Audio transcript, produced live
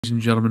Ladies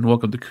and gentlemen,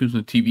 welcome to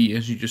Kuzma TV.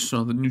 As you just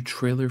saw the new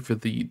trailer for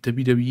the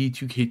WWE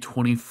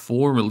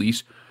 2K24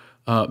 release,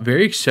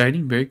 very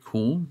exciting, very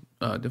cool,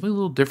 definitely a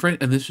little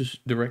different, and this is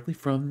directly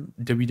from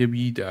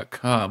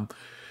WWE.com.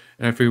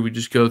 And I figured we'd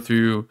just go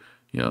through,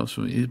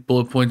 some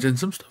bullet points, and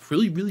some stuff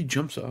really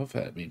jumps off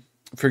at me.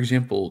 For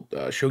example,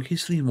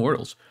 Showcase the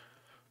Immortals,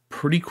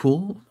 pretty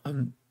cool.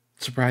 I'm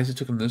surprised it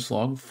took them this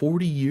long.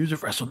 40 years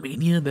of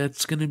WrestleMania,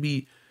 that's going to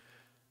be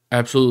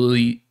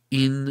absolutely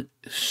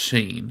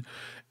insane.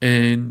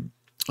 And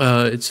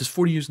it says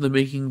 40 years in the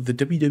making, the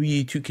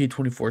WWE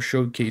 2K24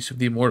 showcase of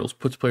the Immortals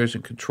puts players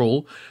in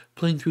control,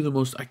 playing through the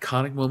most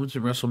iconic moments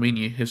in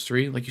WrestleMania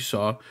history, like you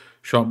saw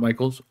Shawn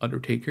Michaels,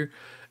 Undertaker,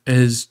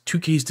 as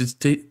 2K's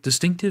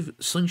distinctive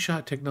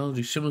slingshot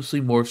technology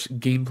seamlessly morphs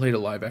gameplay to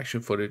live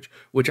action footage,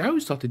 which I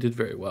always thought they did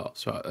very well.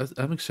 So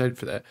I'm excited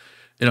for that.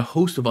 And a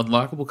host of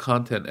unlockable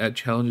content add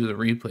challenges and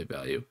replay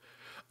value.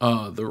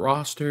 The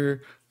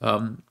roster,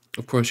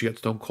 of course, you got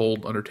Stone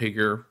Cold,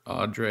 Undertaker,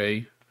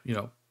 Andre.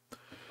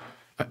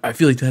 I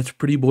feel like that's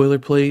pretty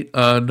boilerplate.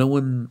 No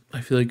one,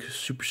 I feel like,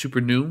 super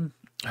new.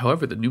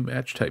 However, the new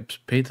match types,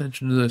 pay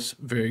attention to this,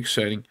 very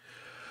exciting.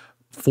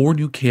 4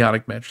 new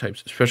chaotic match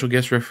types, special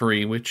guest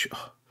referee, which,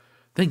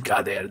 thank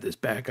God they added this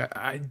back.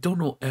 I don't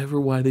know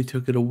ever why they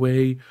took it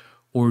away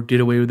or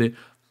did away with it.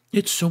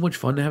 It's so much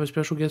fun to have a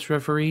special guest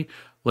referee.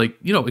 Like,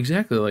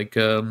 exactly like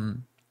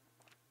Shawn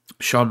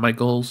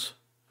Michaels,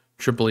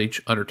 Triple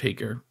H,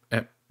 Undertaker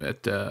at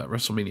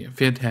WrestleMania.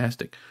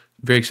 Fantastic.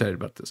 Very excited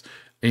about this.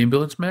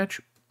 Ambulance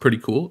match, pretty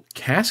cool.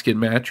 Casket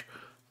match,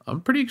 I'm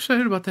pretty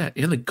excited about that.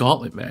 And the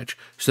gauntlet match.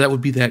 So that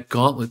would be that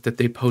gauntlet that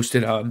they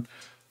posted on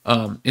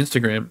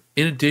Instagram.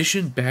 In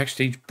addition,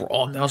 Backstage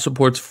Brawl now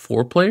supports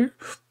 4-player.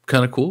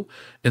 Kind of cool.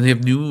 And they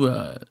have new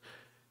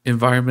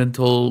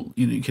environmental,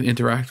 you can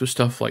interact with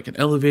stuff like an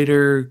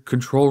elevator,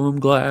 control room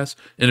glass,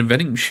 and a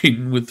vending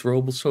machine with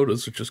throwable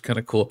sodas, which is kind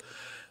of cool.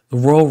 The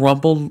Royal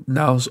Rumble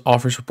now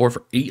offers support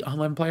for 8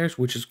 online players,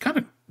 which is kind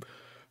of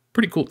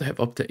pretty cool to have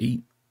up to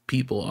 8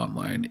 people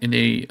online in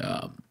a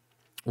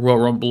Royal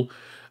Rumble.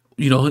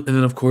 And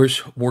then, of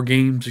course, War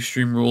Games,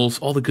 Extreme Rules,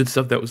 all the good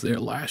stuff that was there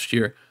last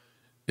year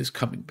is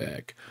coming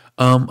back.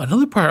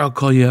 Another part I'll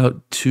call you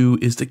out to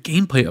is the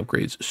gameplay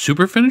upgrades.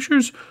 Super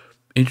Finishers,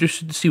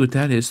 interested to see what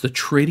that is. The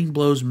Trading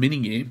Blows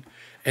minigame.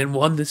 And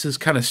one, this is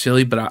kind of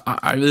silly, but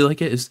I really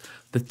like it, is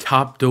the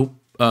top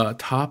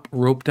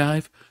rope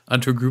dive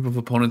onto a group of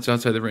opponents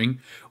outside the ring.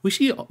 We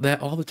see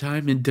that all the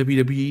time in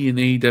WWE and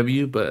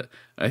AEW, but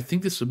I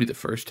think this will be the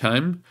first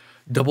time.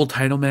 Double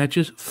title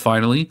matches,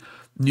 finally.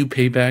 New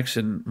paybacks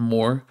and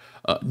more.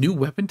 New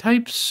weapon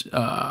types,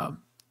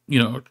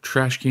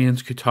 trash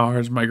cans,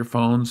 guitars,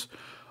 microphones,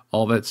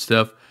 all that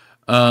stuff.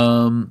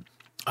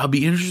 I'll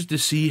be interested to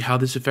see how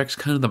this affects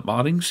kind of the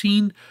modding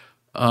scene.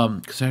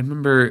 Because I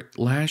remember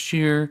last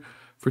year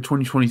for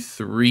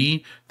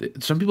 2023,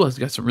 some people have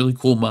got some really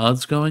cool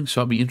mods going,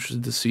 so I'll be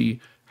interested to see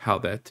how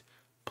that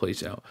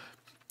plays out.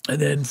 And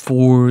then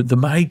for the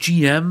My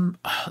GM,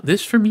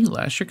 this for me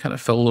last year kind of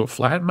fell a little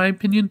flat in my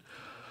opinion.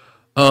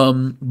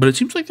 But it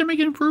seems like they're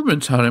making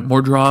improvements on it.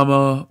 More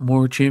drama,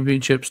 more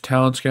championships,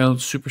 talent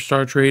scouts,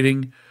 superstar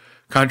trading,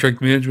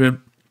 contract management,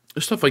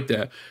 stuff like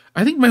that.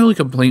 I think my only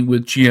complaint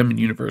with GM and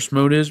Universe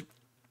mode is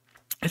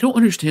I don't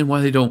understand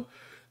why they don't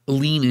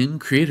lean in,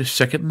 create a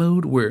second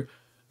mode where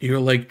you're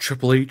like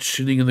Triple H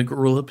sitting in the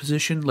gorilla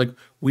position. Like,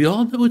 we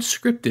all know it's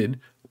scripted.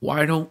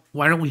 Why don't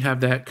we have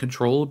that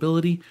control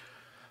ability?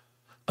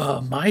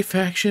 My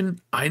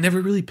faction, I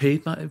never really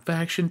paid my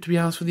faction, to be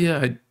honest with you.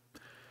 I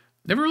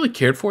never really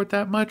cared for it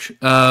that much.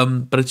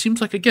 But it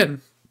seems like,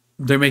 again,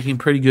 they're making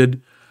pretty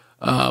good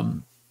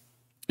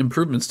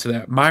improvements to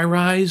that. My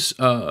Rise,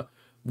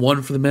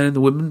 one for the men and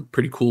the women,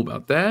 pretty cool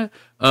about that.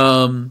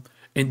 And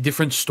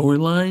different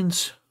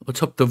storylines.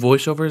 Let's hope the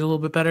voiceover is a little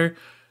bit better.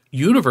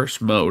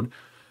 Universe mode.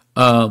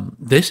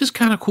 This is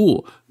kind of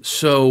cool.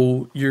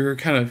 So you're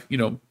kind of,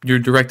 you're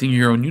directing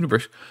your own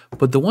universe.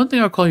 But the one thing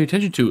I'll call your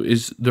attention to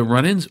is the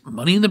run-ins,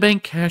 Money in the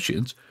Bank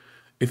cash-ins.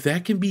 If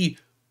that can be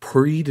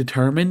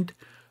predetermined,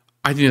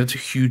 I think that's a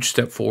huge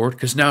step forward.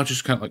 Because now it's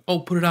just kind of like, oh,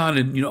 put it on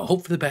and,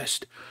 hope for the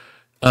best.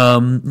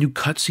 New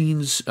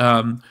cutscenes,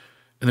 and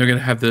they're going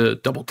to have the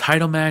double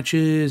title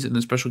matches and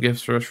the special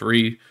guest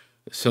referee.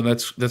 So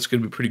that's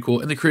going to be pretty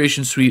cool. And the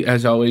creation suite,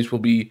 as always, will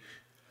be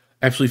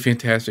absolutely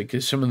fantastic.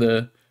 Because some of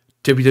the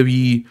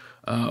WWE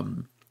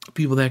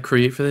people that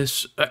create for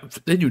this,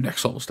 they do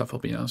next level stuff, I'll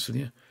be honest with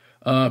you.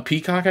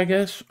 Peacock, I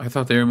guess. I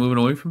thought they were moving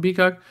away from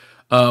Peacock.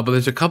 But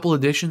there's a couple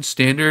editions.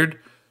 Standard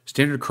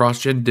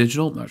cross-gen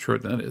digital. I'm not sure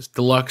what that is.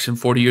 Deluxe and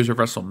 40 years of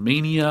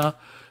WrestleMania.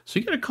 So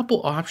you got a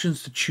couple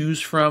options to choose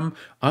from.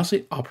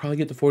 Honestly, I'll probably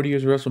get the 40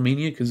 years of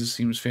WrestleMania because it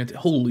seems fantastic.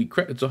 Holy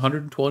crap, it's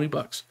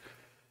 $120.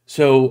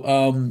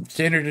 So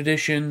standard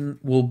edition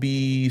will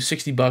be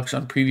 $60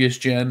 on previous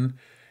gen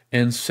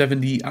and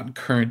 $70 on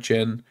current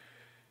gen.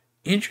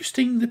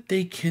 Interesting that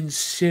they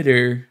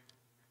consider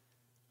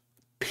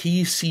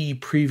PC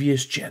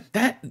previous gen.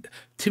 That,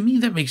 to me,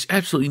 that makes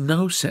absolutely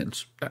no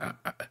sense.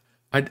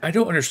 I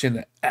don't understand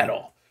that at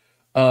all.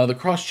 The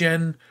cross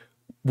gen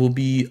will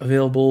be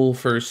available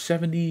for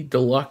 70,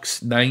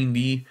 Deluxe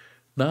 99,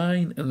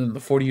 and then the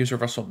 40 years of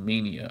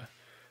WrestleMania.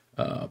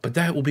 But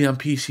that will be on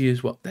PC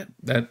as well.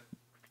 That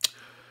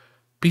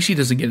PC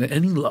doesn't get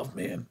any love,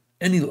 man.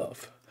 Any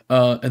love.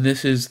 And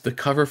this is the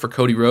cover for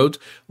Cody Rhodes.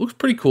 Looks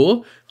pretty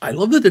cool. I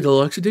love that the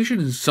deluxe edition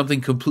is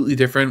something completely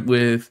different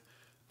with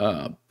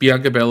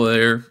Bianca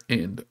Belair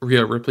and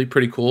Rhea Ripley.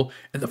 Pretty cool.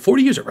 And the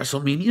 40 years of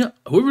WrestleMania,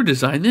 whoever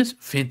designed this,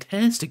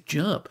 fantastic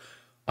job.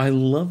 I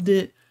loved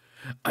it.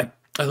 I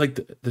like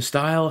the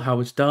style, how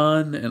it's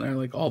done, and I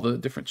like all the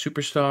different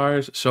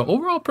superstars. So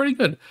overall, pretty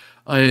good.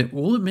 I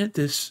will admit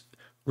this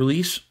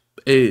release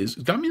is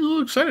got me a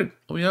little excited.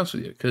 I'll be honest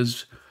with you,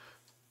 because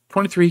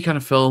 23 kind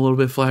of fell a little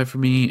bit flat for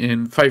me,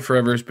 and Fight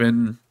Forever has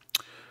been,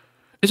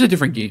 it's a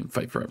different game,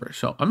 Fight Forever.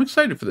 So I'm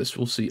excited for this.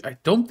 We'll see. I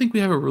don't think we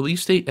have a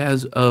release date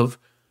as of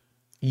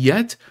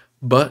yet,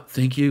 but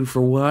thank you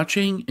for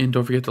watching, and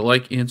don't forget to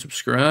like and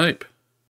subscribe.